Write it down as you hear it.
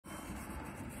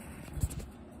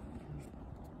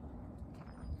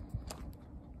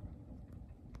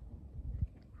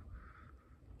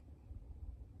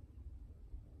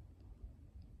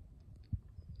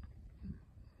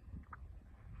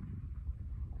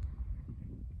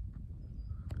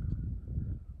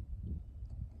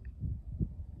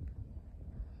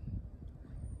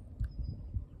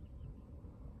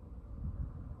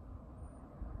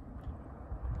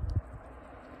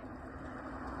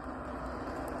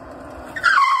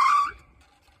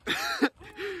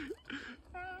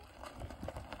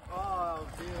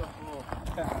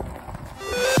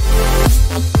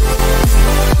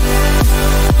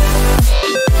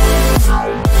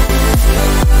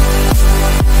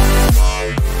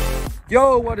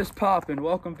Yo, what is poppin'?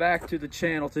 Welcome back to the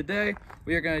channel. Today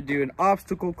we are going to do an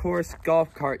obstacle course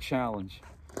golf cart challenge.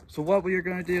 So what we are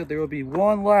going to do, there will be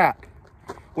one lap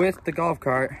with the golf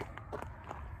cart,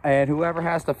 and whoever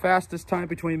has the fastest time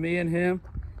between me and him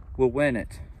will win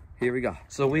it. Here we go.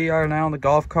 So we are now on the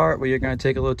golf cart. We are going to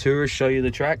take a little tour, show you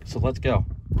the track. So let's go.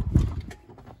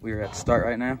 We are at the start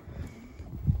right now.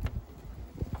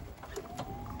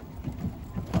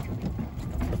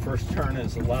 First turn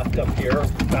is left up here,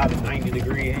 about a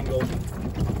 90-degree angle.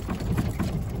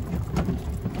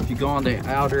 If you go on the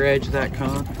outer edge of that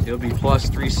cone, it'll be plus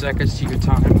 3 seconds to your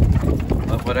time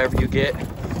of whatever you get.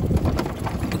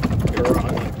 You're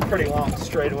on a pretty long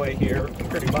straightaway here,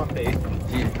 pretty bumpy.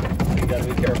 Yeah. You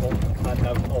gotta be careful not to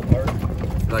have a full part.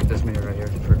 Like this mirror right here.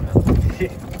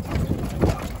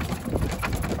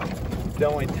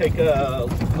 Then we take a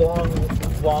long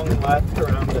left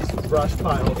around this brush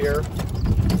pile here.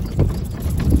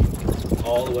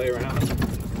 All the way around.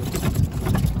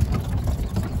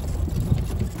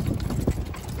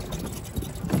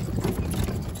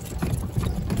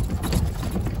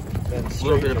 Then a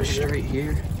little bit of a straight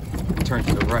here. Turn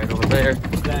to the right over there.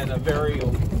 Then a very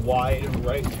wide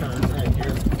right turn right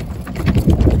here.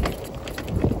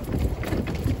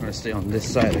 I'm gonna stay on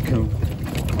this side of the cone.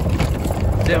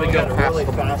 Then we got go a really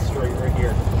fast straight right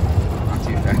here. Not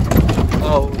too fast.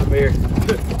 Oh, the mirror.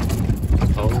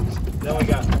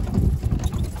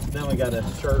 Then we got a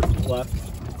sharp left,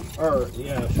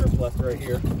 sharp left right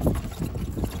here.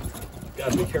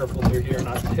 Gotta be careful through here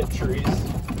not to hit trees.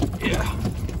 Yeah.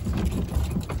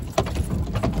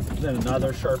 Then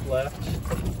another sharp left.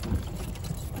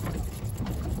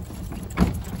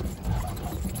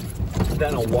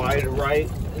 Then a wide right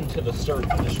into the start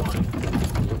finish line.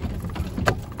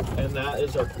 And that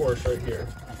is our course right here.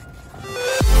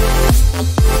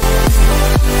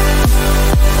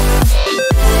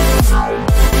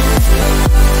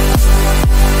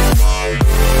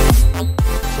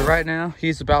 So right now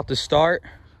he's about to start.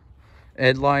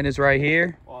 Ed line is right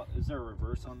here. Well, is there a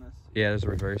reverse on this? Yeah, there's a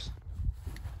reverse.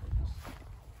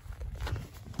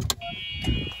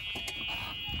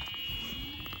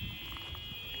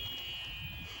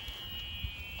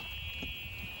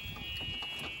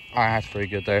 All right, that's pretty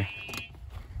good there.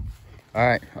 All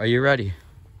right, are you ready?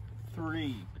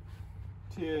 3,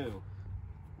 2,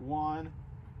 1,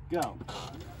 go.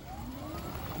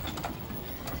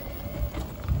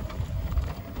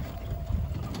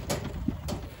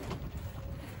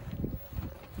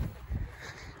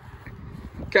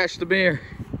 Catch the mirror.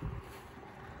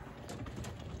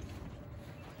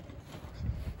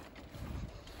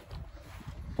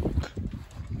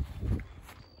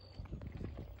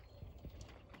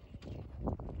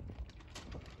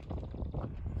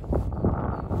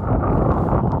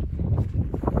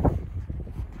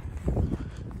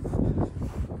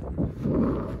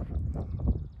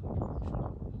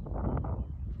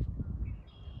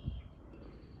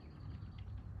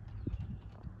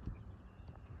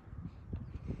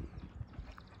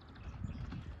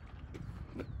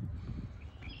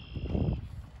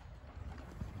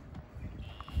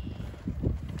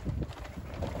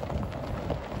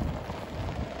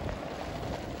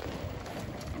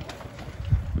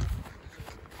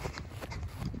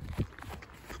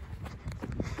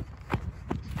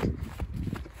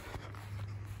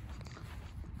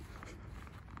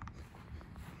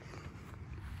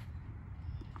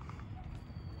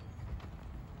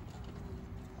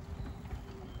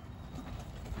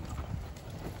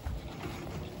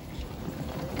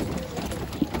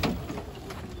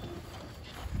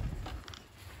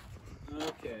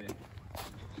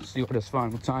 See what his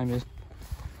final time is.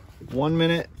 1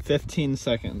 minute, 15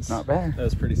 seconds. Not bad. That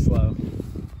was pretty slow.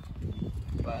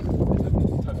 But it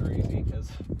took her easy because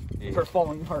we're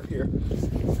falling apart here.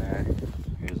 Alright,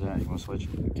 here's that. You want to switch?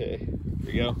 Okay,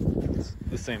 here you go. It's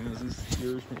the same as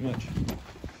yours pretty much.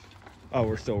 Oh,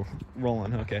 we're still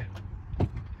rolling, okay.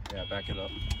 Yeah, back it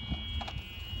up.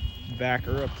 Back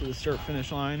her up to the start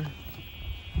finish line.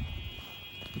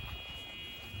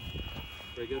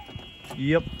 Pretty good?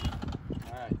 Yep.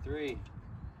 Alright, 3,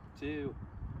 2,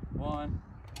 1,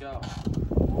 go.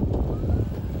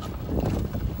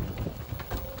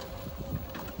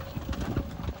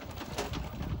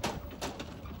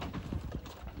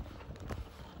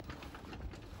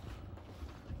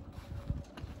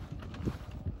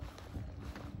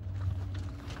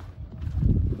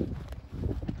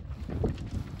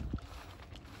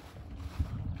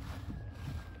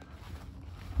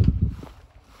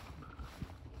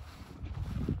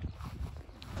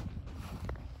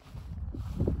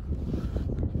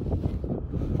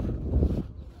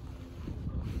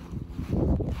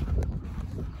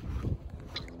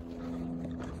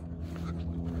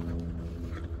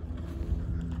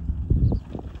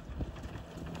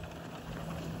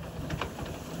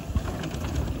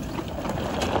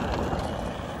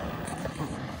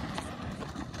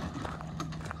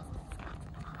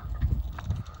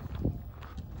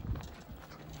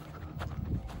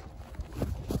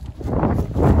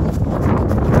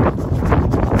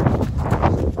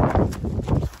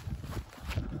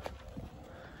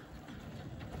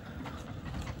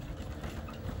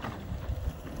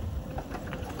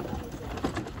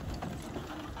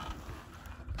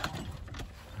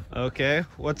 Okay,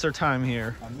 what's our time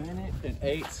here? 1 minute and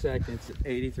 8 seconds and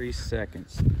 83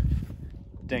 seconds.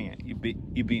 Dang it, you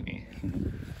beat me.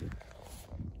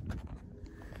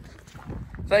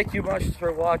 Thank you much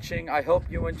for watching. I hope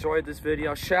you enjoyed this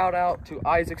video. Shout out to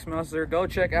Isaac Smeltzer. Go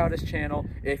check out his channel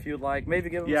if you'd like.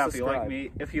 Maybe give him a subscribe.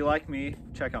 If you like me,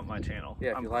 check out my channel.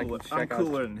 Yeah, if you like me, I'm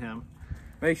cooler than him.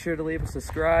 Make sure to leave a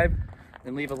subscribe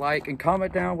and leave a like and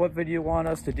comment down what video you want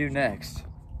us to do next.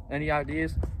 Any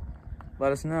ideas?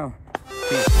 Let us know.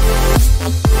 Peace.